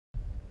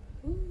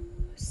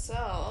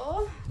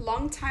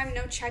long time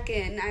no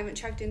check-in. I haven't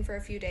checked in for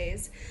a few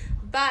days,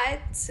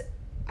 but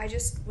I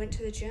just went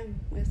to the gym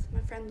with my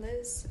friend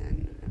Liz,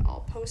 and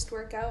all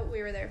post-workout.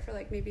 We were there for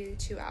like maybe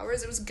 2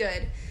 hours. It was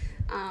good.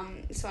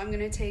 So I'm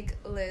gonna take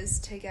Liz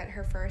to get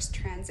her first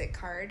transit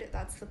card.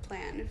 That's the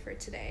plan for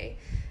today,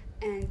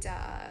 and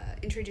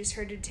introduce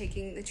her to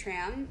taking the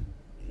tram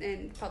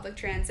in public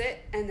transit,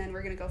 and then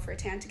we're gonna go for a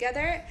tan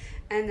together,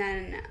 and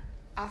then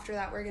after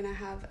that we're gonna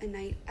have a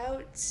night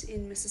out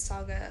in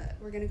Mississauga.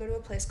 We're gonna go to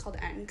a place called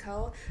 &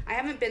 Co. I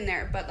haven't been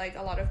there, but like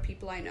a lot of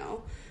people I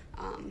know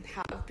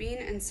have been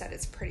and said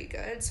it's pretty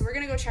good, so we're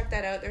gonna go check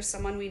that out. There's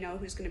someone we know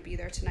who's gonna be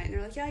there tonight, and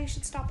they're like, yeah, you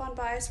should stop on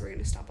by, so we're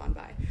gonna stop on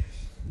by.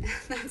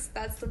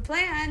 that's the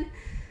plan.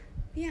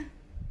 Yeah.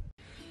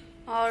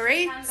 All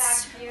right. Come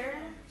back here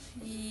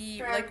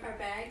for like our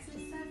bags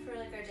and stuff, for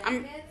like our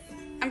jackets.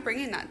 I'm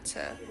bringing that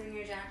to. You bring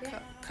your jacket?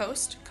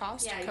 Coast.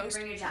 Yeah, you Coast.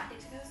 bring your jacket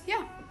to Coast?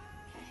 Yeah.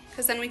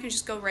 Because then we can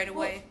just go right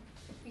away.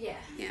 Yeah.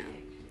 Yeah.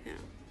 Yeah.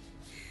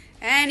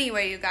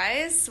 Anyway, you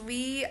guys,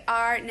 we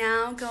are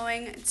now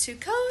going to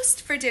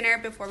Coast for dinner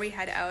before we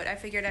head out. I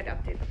figured I'd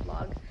update the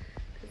vlog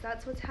because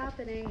that's what's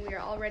happening. We are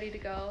all ready to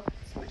go.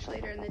 It's much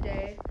later in the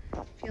day.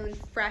 Feeling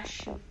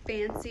fresh and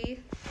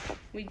fancy.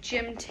 We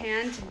gym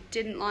tanned and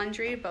didn't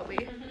laundry, but we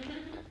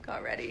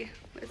got ready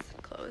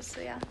with clothes.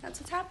 So yeah,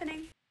 that's what's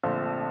happening.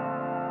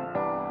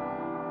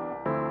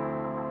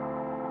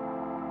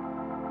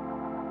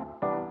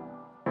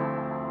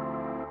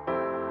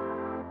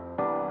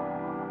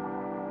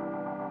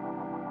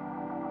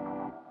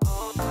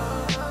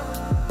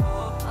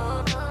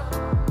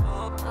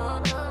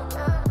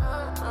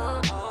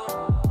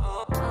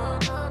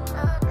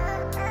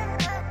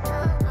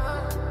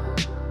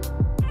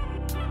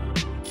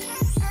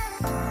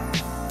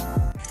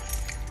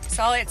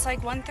 So it's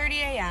like 1:30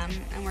 a.m.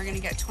 and we're gonna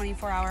get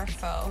 24-hour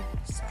pho.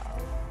 So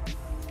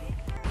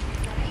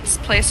this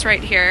place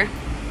right here,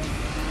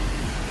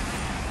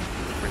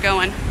 we're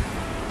going.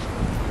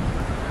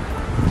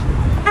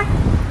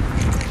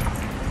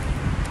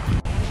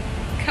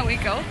 Can we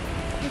go?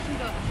 We can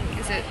go.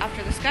 Is it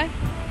after this guy?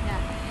 Yeah.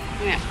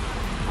 Yeah.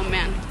 Oh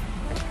man.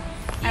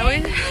 I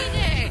always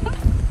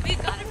we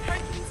got a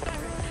parking spot.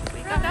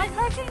 We got a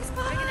parking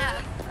spot. We're gonna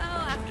have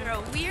after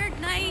a weird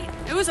night.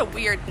 It was a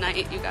weird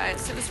night, you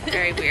guys. It was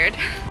very weird.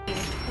 I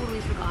totally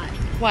forgot.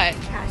 What?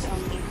 Cash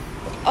only.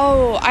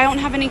 Oh, I don't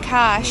have any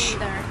cash.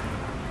 Neither.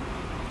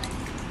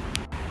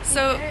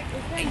 So,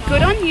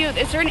 good on you.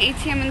 Is there an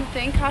ATM in the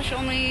thing? Cash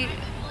only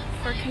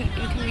for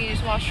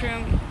inconvenience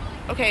washroom.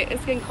 Okay,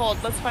 it's getting cold.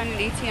 Let's find an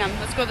ATM.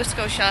 Let's go to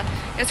Scotia.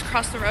 It's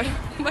across the road.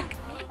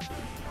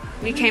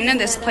 We came to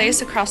this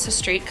place across the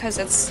street because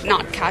it's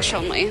not cash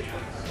only.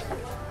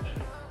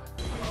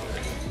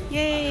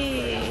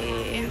 Yay!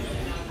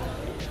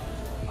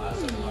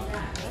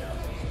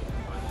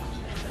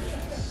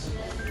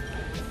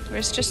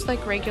 Where's just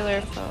like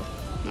regular pho?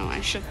 No, I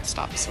should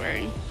stop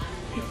swearing.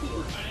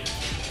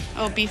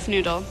 Oh, beef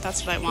noodle.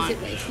 That's what I want. Is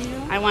it rice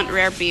noodle? I want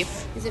rare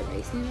beef. Is it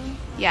rice noodle?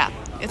 Yeah,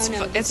 it's oh,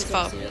 no, it's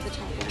pho. The top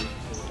one.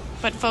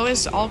 But pho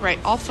is all right.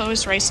 All pho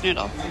is rice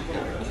noodle.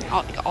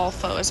 All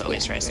pho is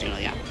always rice noodle.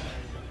 Yeah.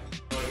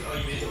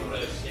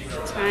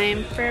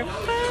 Time for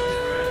pho.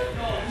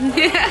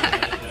 Yeah.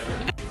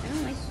 I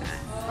don't like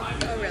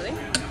that. Oh really?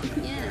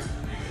 Yeah.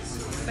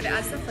 But it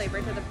adds the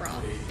flavor to the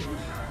broth.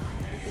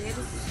 I think it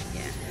is.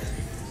 Yeah.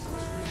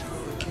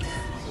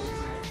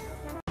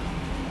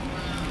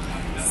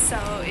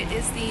 So it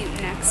is the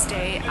next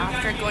day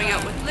after going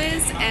out with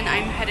Liz, and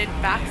I'm headed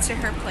back to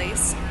her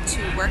place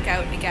to work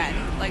out again.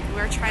 Like,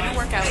 we're trying to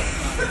work out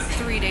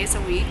 3 days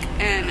a week,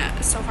 and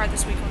so far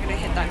this week we're gonna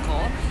hit that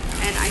goal.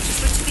 And I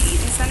just went to the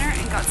Eaton Center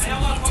and got some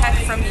heat tech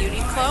from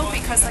Uniqlo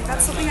because like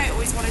that's something I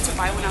always wanted to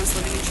buy when I was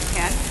living in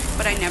Japan,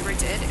 but I never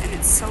did. And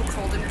it's so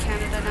cold in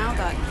Canada now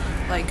that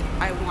like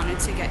I wanted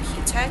to get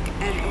heat tech,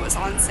 and it was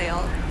on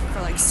sale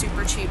for like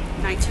super cheap,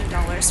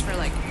 $19 for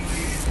like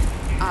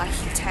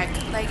heat tech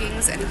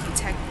leggings and a heat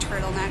tech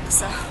turtleneck.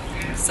 So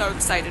I'm so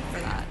excited for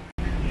that.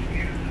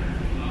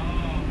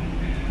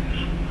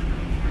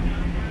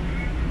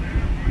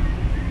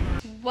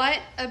 What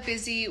a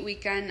busy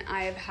weekend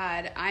I have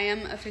had. I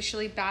am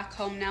officially back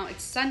home now.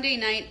 It's Sunday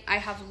night. I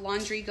have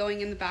laundry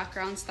going in the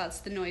background, so that's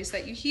the noise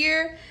that you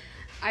hear.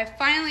 I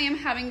finally am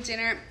having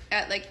dinner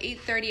at like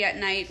 8:30 at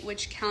night,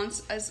 which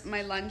counts as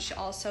my lunch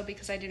also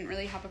because I didn't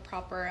really have a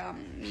proper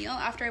meal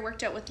after I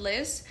worked out with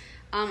Liz.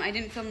 I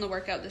didn't film the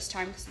workout this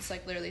time because it's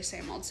like literally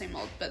same old,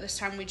 but this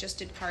time we just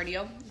did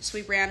cardio. So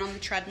we ran on the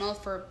treadmill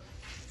for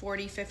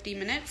 40-50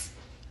 minutes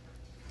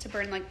to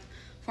burn like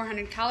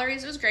 400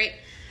 calories. It was great.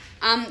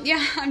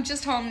 Yeah, I'm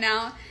just home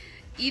now,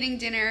 eating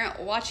dinner,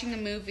 watching a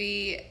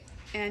movie,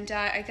 and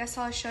I guess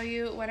I'll show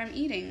you what I'm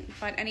eating.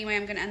 But anyway,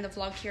 I'm going to end the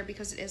vlog here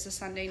because it is a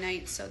Sunday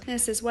night. So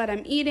this is what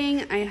I'm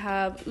eating. I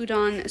have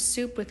udon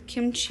soup with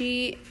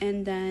kimchi,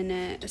 and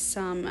then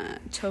some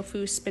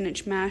tofu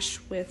spinach mash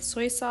with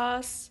soy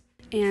sauce,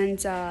 and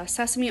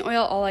sesame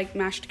oil all like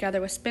mashed together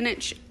with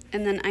spinach.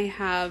 And then I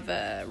have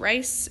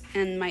rice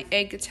and my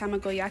egg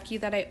tamagoyaki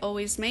that I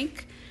always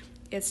make.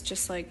 It's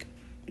just like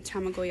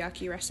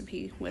tamagoyaki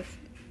recipe with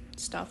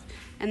stuff.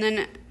 And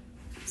then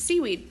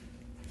seaweed.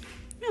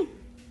 Yeah.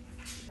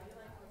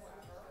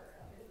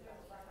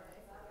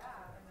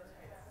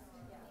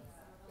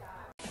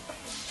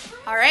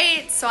 All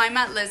right, so I'm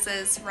at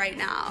Liz's right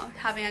now,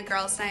 having a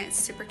girls' night. It's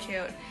super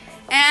cute.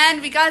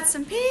 And we got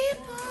some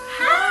people.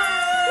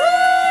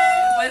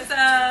 Hi! What's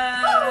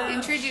up?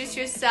 Introduce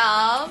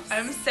yourselves.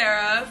 I'm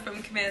Sarah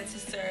from Command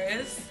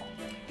Sisters.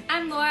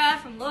 I'm Laura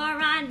from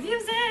Laura on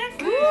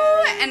Music.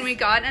 Ooh, and we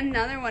got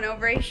another one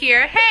over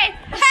here. Hey!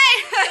 Where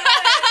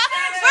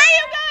are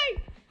you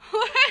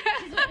going?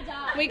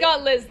 We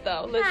got Liz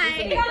though. Liz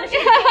is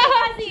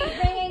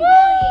amazing.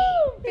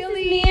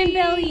 Billy. Me and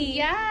Billy.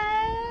 Yes.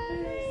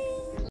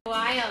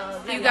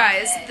 Wild. You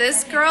guys,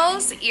 this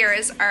girl's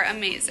ears are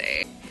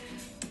amazing.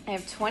 I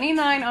have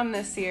 29 on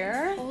this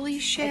year. Holy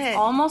shit. It's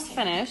almost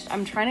finished.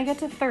 I'm trying to get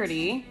to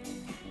 30.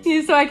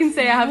 So I can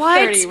say I have What?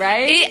 30,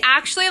 right? It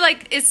actually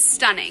is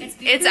stunning.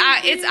 It's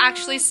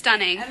actually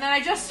stunning. And then I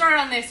just started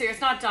on this year.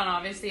 It's not done,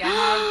 obviously. I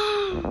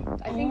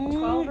have, I think,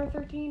 12 or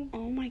 13.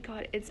 Oh my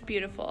god, it's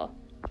beautiful.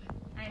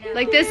 I know.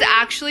 Like this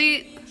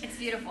actually It's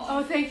beautiful.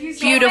 Oh, thank you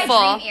so beautiful.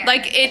 my dream ear.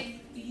 Like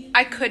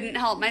I couldn't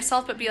help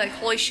myself but be like,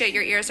 holy shit,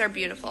 your ears are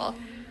beautiful.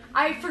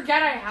 I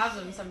forget I have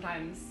them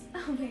sometimes.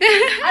 Oh my God.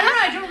 I don't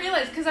know. I don't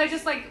realize because I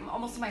just like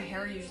almost my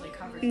hair usually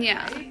covers it,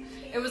 Yeah. right?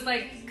 It was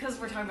like because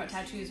we're talking about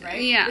tattoos,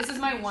 right? Yeah. This is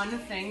my one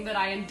thing that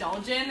I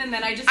indulge in, and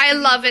then I just. I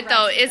keep love the it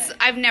though. rest of it.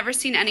 I've never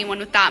seen anyone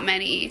with that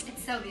many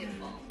It's so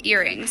beautiful.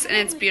 earrings, and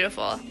it's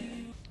beautiful.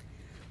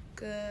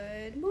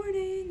 Good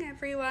morning,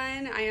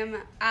 everyone. I am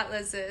at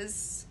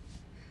Liz's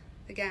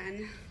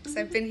again because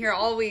I've been here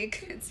all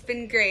week. It's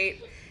been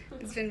great.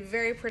 It's been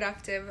very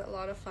productive, a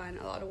lot of fun,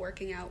 a lot of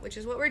working out, which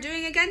is what we're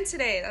doing again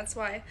today. That's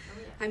why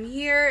I'm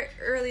here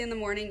early in the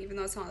morning, even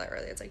though it's not that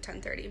early. It's like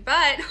 10:30.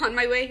 But on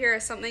my way here,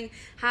 something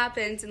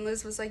happened, and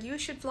Liz was like, "You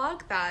should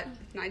vlog that."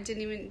 And I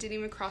didn't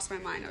even cross my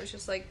mind. I was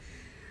just like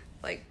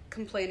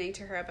complaining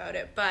to her about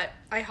it. But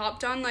I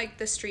hopped on like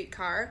the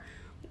streetcar,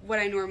 what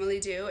I normally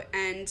do,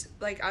 and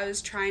like I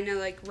was trying to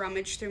like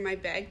rummage through my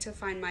bag to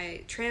find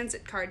my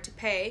transit card to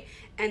pay,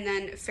 and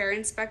then fare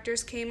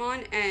inspectors came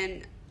on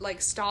and like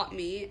stopped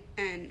me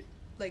and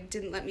like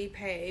didn't let me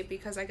pay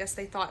because I guess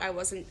they thought I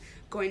wasn't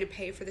going to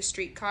pay for the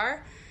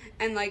streetcar,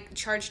 and like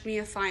charged me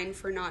a fine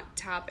for not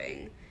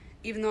tapping,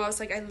 even though I was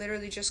like, I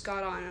literally just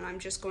got on and I'm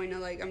just going to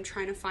like, I'm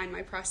trying to find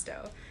my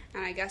Presto,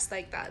 and I guess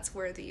like that's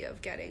worthy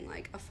of getting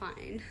like a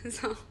fine.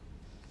 So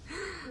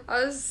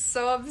I was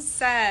so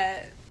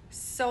upset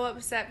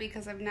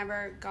because I've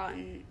never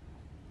gotten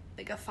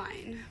like a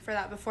fine for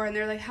that before, and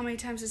they're like, how many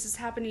times has this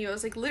happened to you? I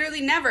was like,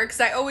 literally never, because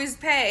I always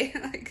pay.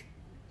 Like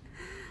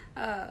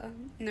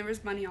and there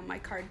was money on my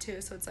card too,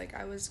 so it's like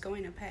I was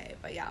going to pay.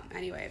 But yeah,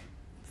 anyway,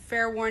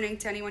 fair warning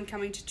to anyone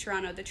coming to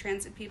Toronto, the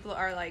transit people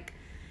are like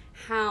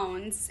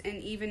hounds,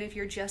 and even if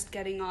you're just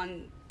getting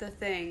on the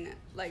thing,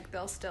 like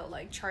they'll still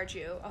like charge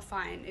you a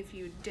fine if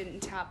you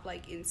didn't tap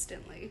like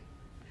instantly.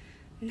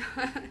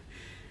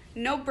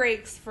 No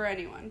breaks for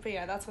anyone. But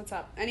yeah, that's what's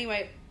up.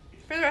 Anyway,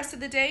 for the rest of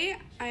the day,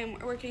 I am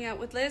working out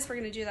with Liz. We're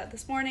going to do that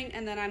this morning,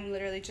 and then I'm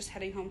literally just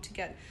heading home to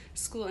get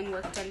school and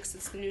work done because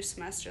it's the new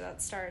semester that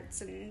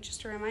starts. And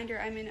just a reminder,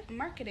 I'm in a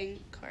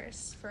marketing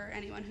course for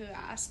anyone who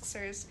asks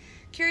or is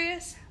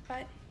curious,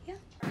 but yeah.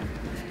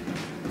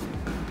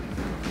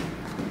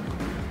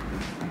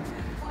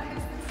 Why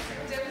is this so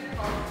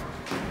difficult?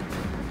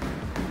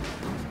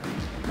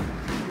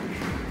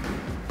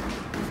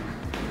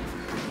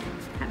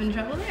 Having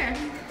trouble there.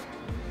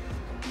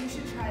 You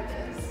should try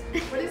this.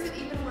 What does it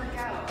even work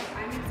out? Like,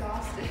 I'm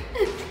exhausted.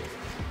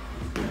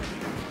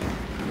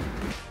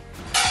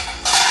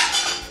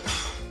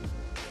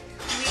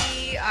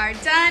 We are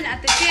done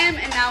at the gym,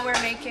 and now we're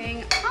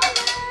making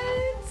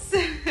omelets.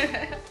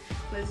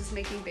 Liz is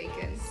making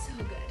bacon. So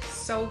good.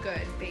 So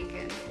good,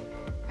 bacon.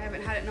 I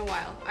haven't had it in a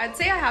while. I'd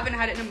say I haven't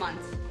had it in a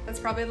month. That's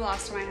probably the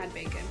last time I had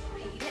bacon. I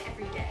eat it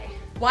every day.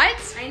 What?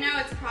 I know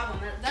it's a problem.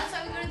 That's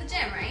why we go to the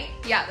gym, right?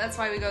 Yeah, that's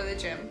why we go to the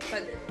gym.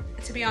 But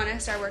to be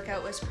honest, our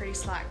workout was pretty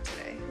slack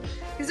today.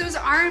 Because it was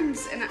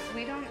arms, and I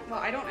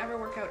don't ever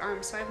work out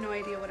arms, so I have no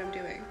idea what I'm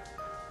doing.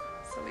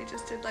 So we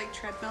just did like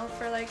treadmill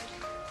for like,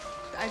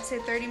 I'd say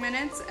 30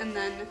 minutes, and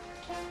then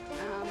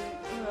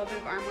a little bit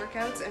of arm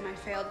workouts, and I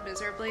failed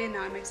miserably, and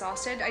now I'm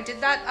exhausted. I did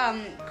that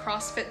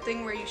CrossFit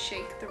thing where you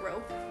shake the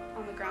rope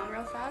on the ground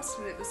real fast,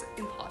 and it was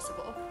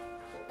impossible.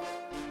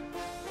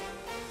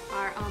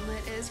 Our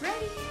omelet is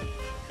ready.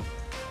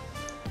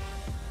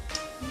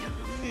 Yum,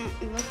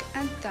 look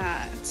at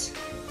that.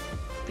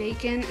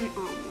 Bacon and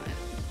omelet.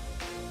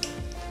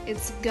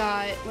 It's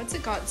got, what's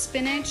it got?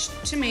 Spinach,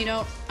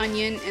 tomato,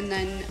 onion, and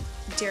then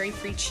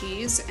dairy-free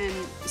cheese and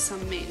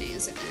some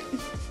mayonnaise in it.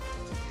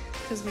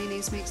 Because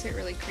mayonnaise makes it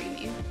really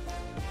creamy.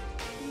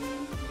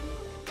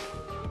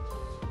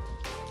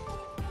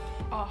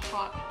 Oh,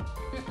 hot.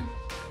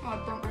 Oh, I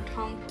burnt my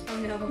tongue. Oh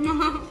no.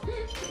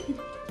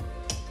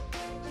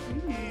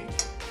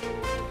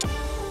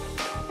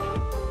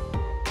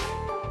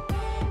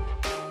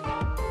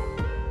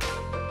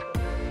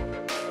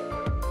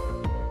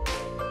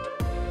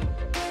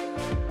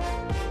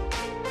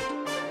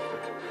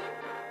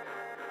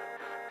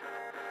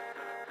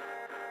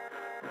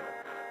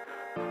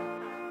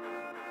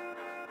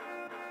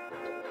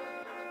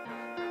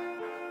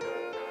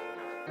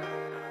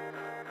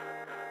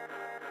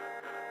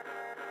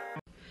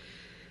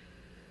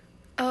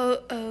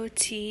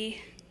 OOTD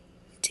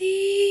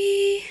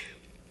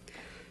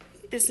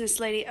business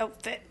lady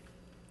outfit.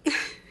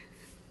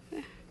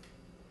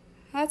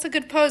 That's a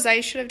good pose. I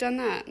should have done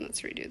that.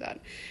 Let's redo that.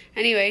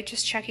 Anyway,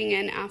 just checking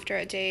in after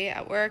a day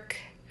at work.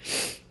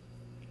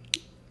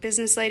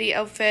 Business lady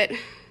outfit.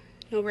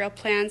 No real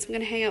plans. I'm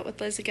going to hang out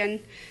with Liz again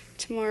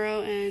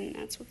tomorrow, and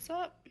that's what's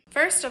up.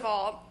 First of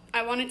all,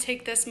 I want to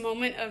take this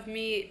moment of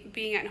me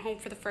being at home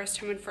for the first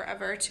time in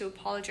forever to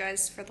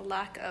apologize for the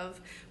lack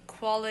of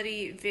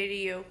quality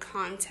video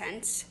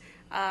content.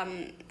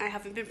 I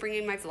haven't been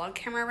bringing my vlog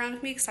camera around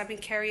with me because I've been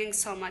carrying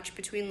so much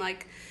between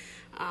like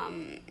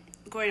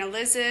going to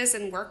Liz's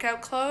and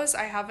workout clothes.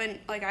 I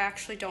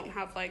actually don't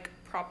have like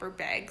proper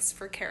bags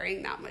for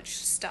carrying that much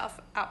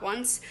stuff at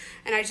once,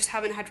 and I just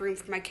haven't had room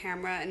for my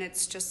camera, and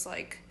it's just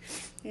like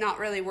not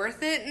really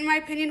worth it in my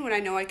opinion when I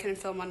know I can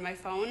film on my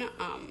phone.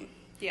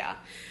 Yeah,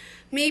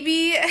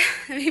 maybe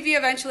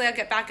eventually I'll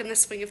get back in the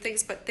swing of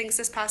things, but things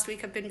this past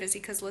week have been busy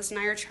because Liz and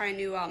I are trying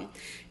to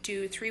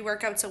do 3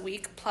 workouts a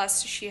week,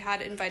 plus she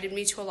had invited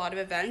me to a lot of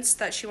events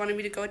that she wanted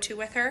me to go to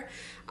with her,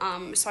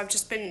 so I've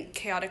just been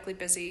chaotically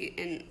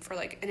busy for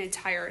like an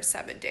entire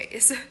 7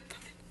 days.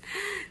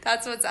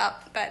 That's what's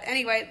up. But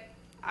anyway,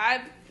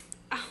 I'm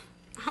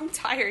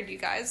tired, you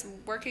guys.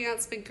 Working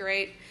out's been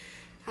great.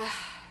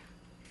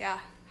 Yeah,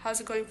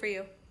 how's it going for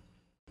you?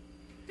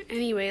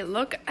 Anyway,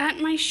 look at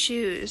my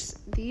shoes.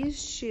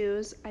 These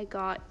shoes I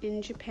got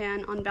in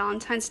Japan on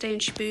Valentine's Day in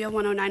Shibuya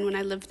 109 when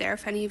I lived there.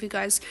 If any of you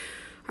guys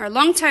are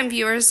longtime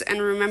viewers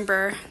and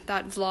remember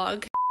that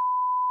vlog.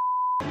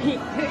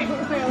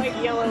 They're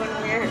like yellow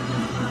and weird.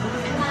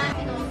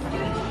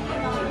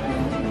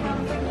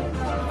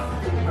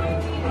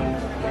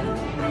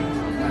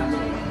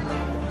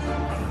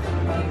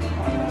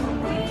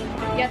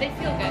 Yeah, they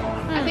feel good.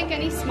 I think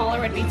any smaller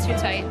would be too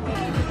tight.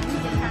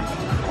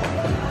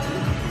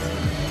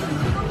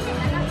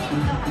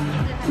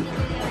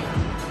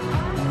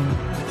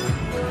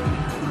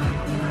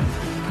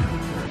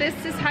 This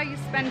is how you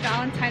spend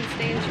Valentine's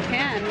Day in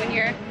Japan when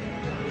you're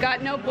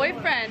got no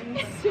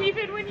boyfriend.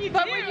 Even when you do.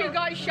 But when you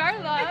got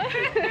Charla.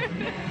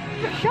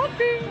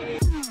 Shopping.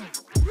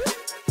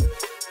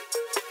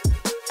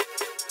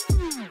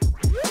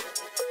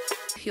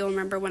 You'll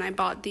remember when I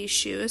bought these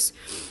shoes.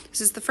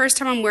 This is the first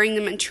time I'm wearing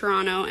them in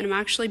Toronto, and I'm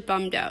actually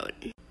bummed out.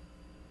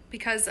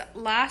 Because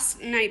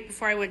last night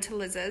before I went to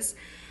Liz's,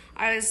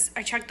 I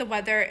checked the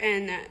weather,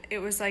 and it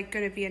was like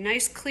going to be a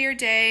nice clear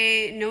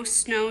day, no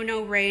snow,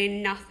 no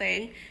rain,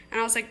 nothing. And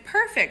I was like,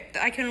 perfect,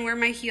 I can wear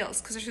my heels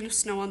because there's no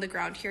snow on the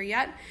ground here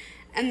yet.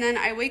 And then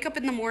I wake up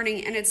in the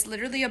morning and it's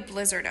literally a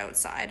blizzard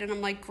outside, and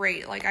I'm like,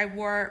 great, like I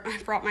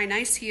brought my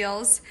nice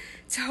heels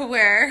to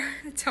wear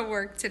to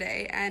work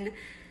today, and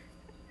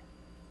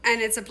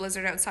it's a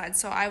blizzard outside.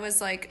 So I was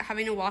like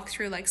having to walk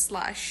through like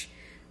slush.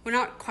 Well,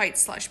 not quite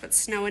slush, but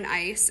snow and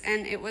ice.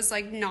 And it was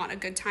like not a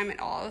good time at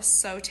all. I was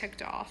so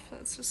ticked off.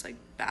 It's just like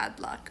bad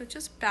luck.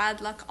 Just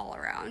bad luck all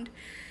around.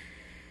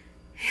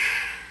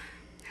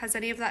 Has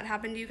any of that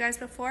happened to you guys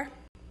before?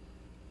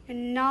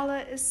 And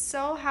Nala is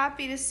so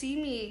happy to see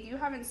me. You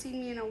haven't seen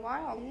me in a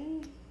while.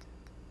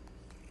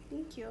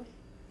 Thank you.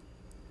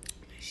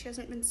 She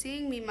hasn't been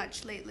seeing me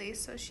much lately,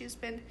 so she's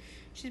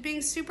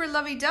being super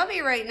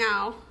lovey-dovey right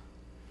now.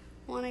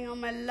 Wanting all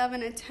my love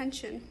and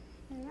attention.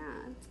 Yeah,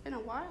 it's been a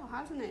while,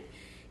 hasn't it?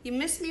 You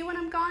miss me when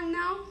I'm gone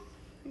now?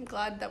 I'm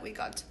glad that we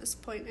got to this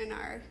point in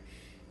our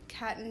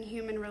cat and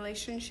human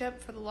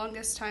relationship. For the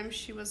longest time,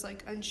 she was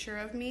like unsure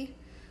of me.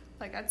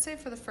 Like I'd say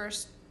for the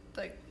first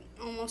like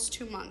almost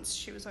 2 months,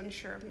 she was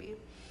unsure of me.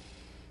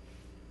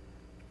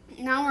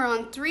 Now we're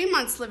on 3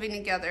 months living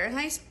together.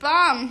 Nice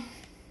bum.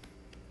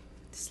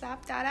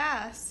 Slap that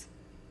ass.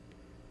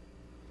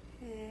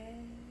 Yeah.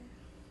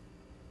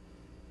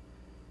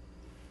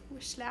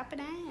 We're slapping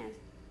ass.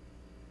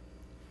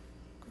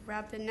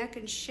 Grab the neck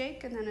and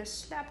shake, and then a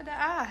slap of the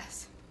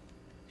ass.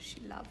 She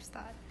loves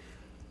that.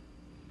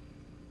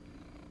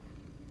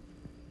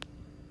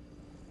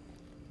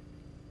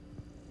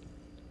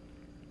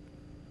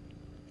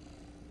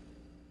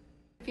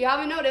 If you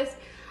haven't noticed,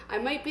 I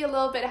might be a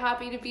little bit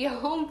happy to be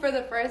home for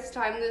the first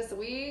time this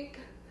week.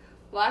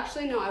 Well,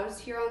 actually, no, I was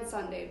here on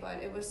Sunday,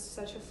 but it was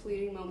such a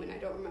fleeting moment, I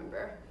don't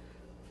remember.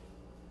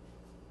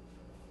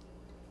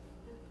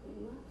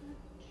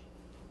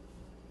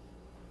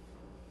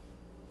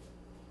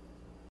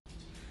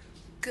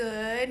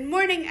 Good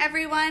morning,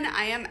 everyone.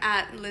 I am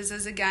at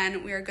Liz's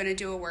again. We are going to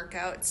do a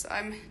workout. So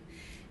I'm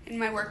in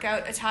my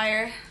workout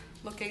attire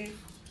looking,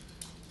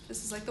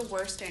 this is like the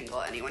worst angle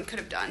anyone could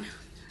have done.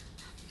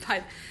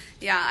 But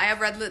yeah, I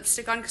have red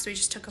lipstick on because we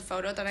just took a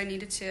photo that I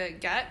needed to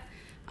get.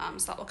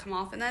 So that will come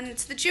off, and then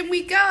to the gym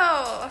we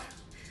go.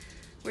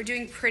 We're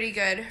doing pretty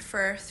good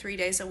for 3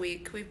 days a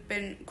week. We've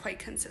been quite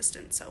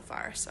consistent so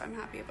far, so I'm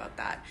happy about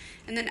that.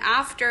 And then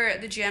after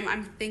the gym,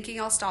 I'm thinking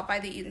I'll stop by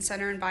the Eaton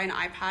Center and buy an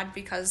iPad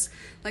because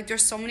like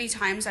there's so many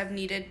times I've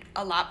needed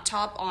a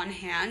laptop on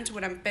hand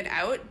when I've been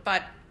out,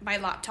 but my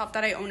laptop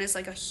that I own is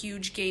like a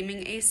huge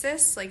gaming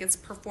Asus. Like it's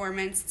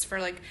performance, it's for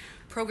like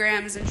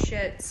programs and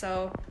shit,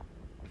 so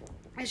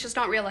It's just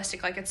not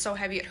realistic. Like, it's so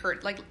heavy, it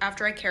hurt. Like,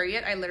 after I carry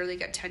it, I literally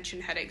get tension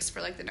headaches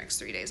for like the next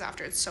 3 days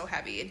after. It's so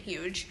heavy and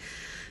huge.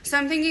 So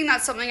I'm thinking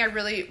that's something I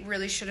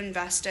really should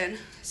invest in.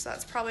 So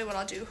that's probably what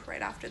I'll do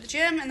right after the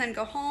gym, and then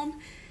go home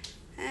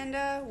and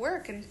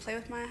work and play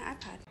with my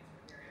iPad.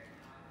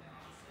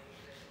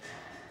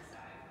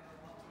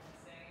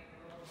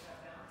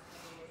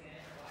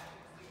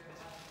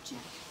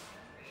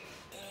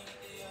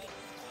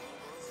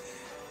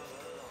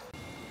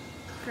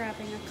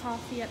 Grabbing a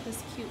coffee at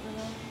this cute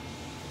little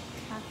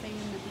cafe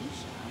in the beach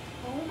shop.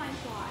 Oh my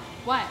god.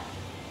 What?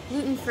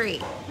 Gluten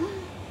free.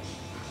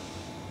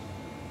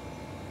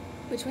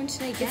 Which one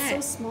should I get? It's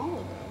so small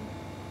though.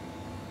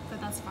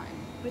 But that's fine.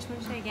 Which one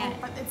should I get? Oh,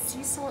 but it's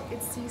sea salt.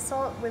 It's sea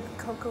salt with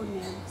cocoa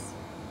nibs.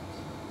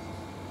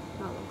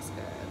 That looks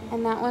good.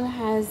 And that one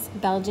has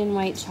Belgian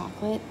white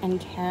chocolate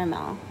and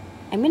caramel.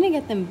 I'm gonna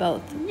get them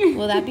both.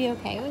 Will that be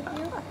okay with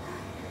you?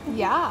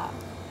 Yeah.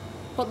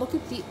 But look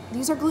at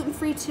these are gluten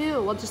free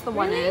too. Well, just the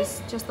one Really?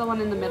 is. Just the one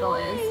in the middle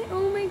is.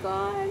 Oh my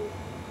god.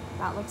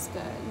 That looks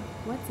good.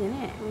 What's in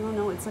it? I don't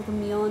know. It's like a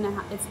meal and a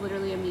half. It's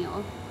literally a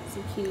meal.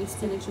 Zucchini,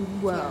 spinach, and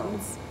Whoa.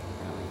 peas.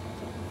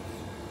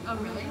 Oh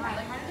really? How do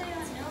they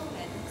not know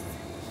this?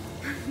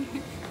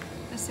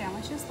 The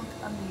sandwiches look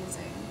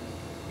amazing.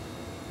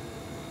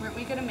 Weren't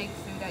we gonna make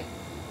food at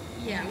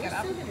Yeah, make we're it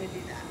up? still gonna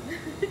do that.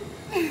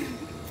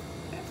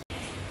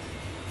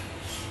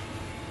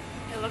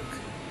 They look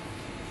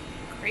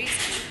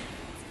crazy.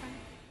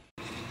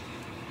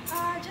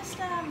 Just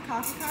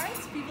coffee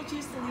cards. People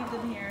choose to leave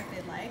them here if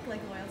they'd like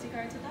loyalty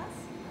cards with us.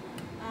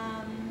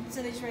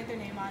 So they just write their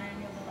name on it and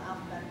you have little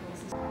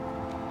alphabeticals.